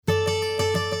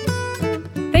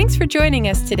Thanks for joining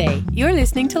us today. You're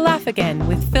listening to Laugh Again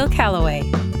with Phil Callaway.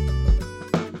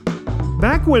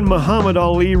 Back when Muhammad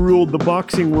Ali ruled the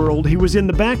boxing world, he was in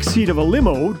the back seat of a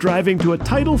limo driving to a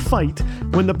title fight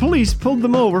when the police pulled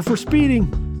them over for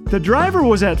speeding. The driver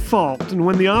was at fault, and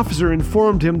when the officer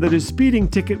informed him that his speeding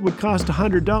ticket would cost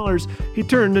 $100, he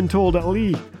turned and told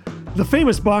Ali. The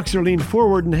famous boxer leaned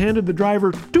forward and handed the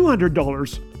driver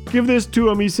 $200. "Give this to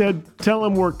him," he said. "Tell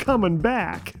him we're coming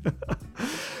back."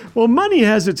 Well, money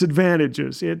has its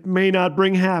advantages. It may not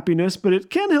bring happiness, but it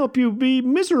can help you be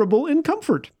miserable in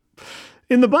comfort.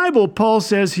 In the Bible, Paul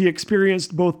says he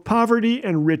experienced both poverty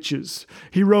and riches.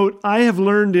 He wrote, "I have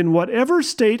learned in whatever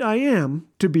state I am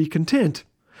to be content."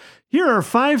 Here are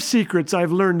 5 secrets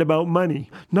I've learned about money.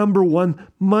 Number 1,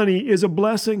 money is a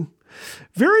blessing.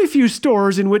 Very few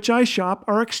stores in which I shop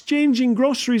are exchanging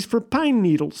groceries for pine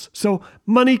needles, so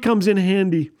money comes in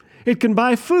handy. It can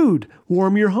buy food,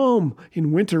 warm your home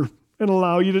in winter, and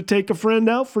allow you to take a friend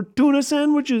out for tuna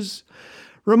sandwiches.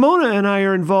 Ramona and I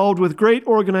are involved with great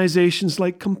organizations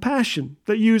like Compassion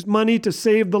that use money to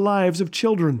save the lives of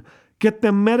children, get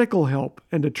them medical help,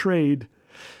 and a trade.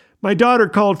 My daughter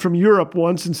called from Europe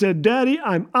once and said, "Daddy,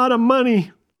 I'm out of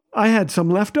money." I had some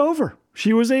left over.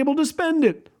 She was able to spend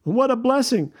it. What a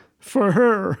blessing for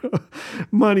her.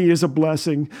 Money is a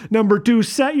blessing. Number 2,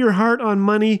 set your heart on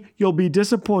money. You'll be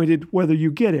disappointed whether you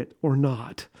get it or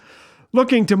not.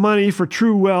 Looking to money for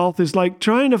true wealth is like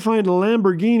trying to find a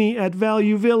Lamborghini at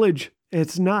Value Village.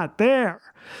 It's not there.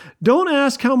 Don't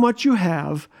ask how much you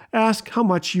have. Ask how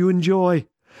much you enjoy.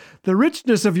 The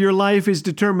richness of your life is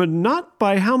determined not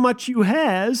by how much you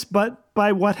has, but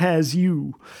by what has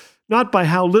you. Not by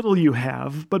how little you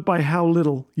have, but by how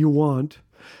little you want.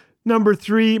 Number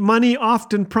 3, money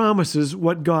often promises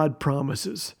what God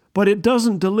promises, but it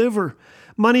doesn't deliver.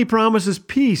 Money promises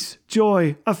peace,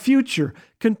 joy, a future,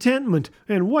 contentment,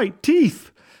 and white teeth.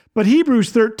 But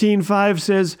Hebrews 13:5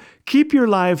 says, "Keep your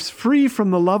lives free from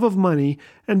the love of money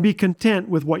and be content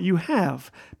with what you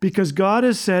have, because God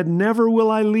has said, 'Never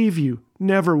will I leave you,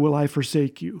 never will I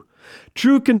forsake you.'"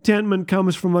 True contentment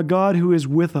comes from a God who is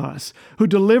with us, who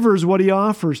delivers what he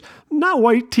offers. Not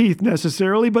white teeth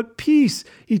necessarily, but peace,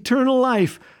 eternal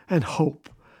life, and hope.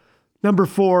 Number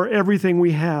 4, everything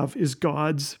we have is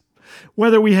God's.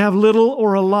 Whether we have little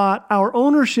or a lot, our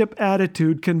ownership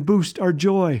attitude can boost our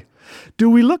joy. Do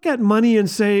we look at money and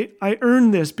say, "I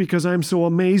earned this because I'm so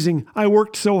amazing, I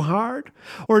worked so hard"?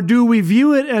 Or do we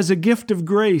view it as a gift of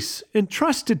grace,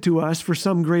 entrusted to us for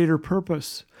some greater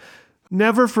purpose?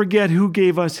 Never forget who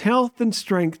gave us health and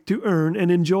strength to earn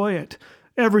and enjoy it.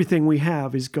 Everything we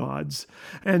have is God's.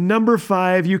 And number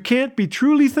 5, you can't be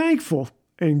truly thankful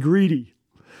and greedy.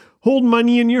 Hold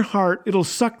money in your heart, it'll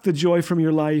suck the joy from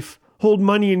your life. Hold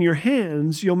money in your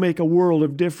hands, you'll make a world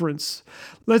of difference.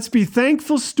 Let's be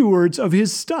thankful stewards of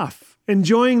his stuff,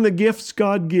 enjoying the gifts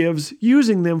God gives,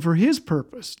 using them for his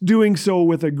purpose, doing so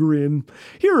with a grin.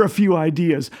 Here are a few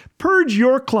ideas. Purge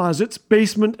your closets,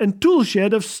 basement, and tool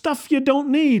shed of stuff you don't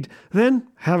need. Then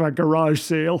have a garage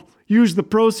sale. Use the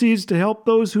proceeds to help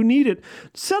those who need it.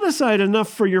 Set aside enough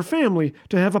for your family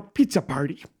to have a pizza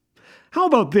party. How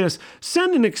about this?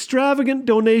 Send an extravagant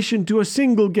donation to a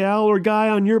single gal or guy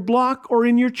on your block or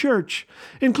in your church.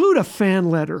 Include a fan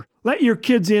letter. Let your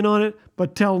kids in on it,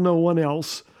 but tell no one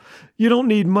else. You don't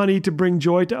need money to bring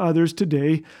joy to others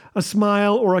today. A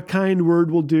smile or a kind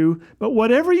word will do. But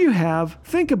whatever you have,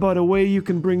 think about a way you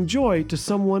can bring joy to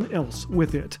someone else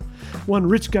with it. One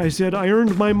rich guy said, "I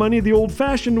earned my money the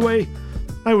old-fashioned way.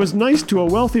 I was nice to a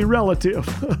wealthy relative."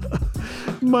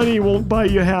 Money won't buy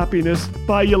you happiness,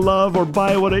 buy you love, or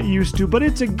buy what it used to, but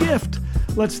it's a gift.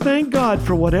 Let's thank God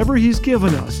for whatever he's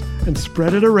given us and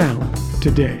spread it around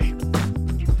today.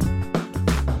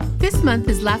 This month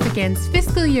is Laugh Again's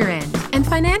fiscal year end, and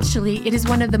financially, it is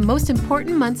one of the most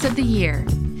important months of the year.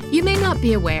 You may not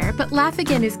be aware, but Laugh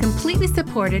Again is completely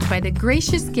supported by the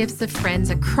gracious gifts of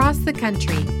friends across the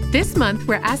country. This month,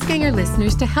 we're asking our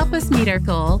listeners to help us meet our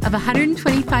goal of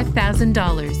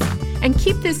 $125,000 and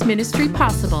keep this ministry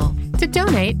possible. To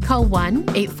donate, call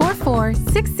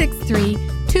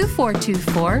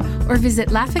 1-844-663-2424 or visit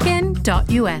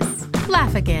laughagain.us.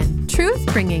 Laugh Again, truth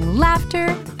bringing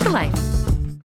laughter to life.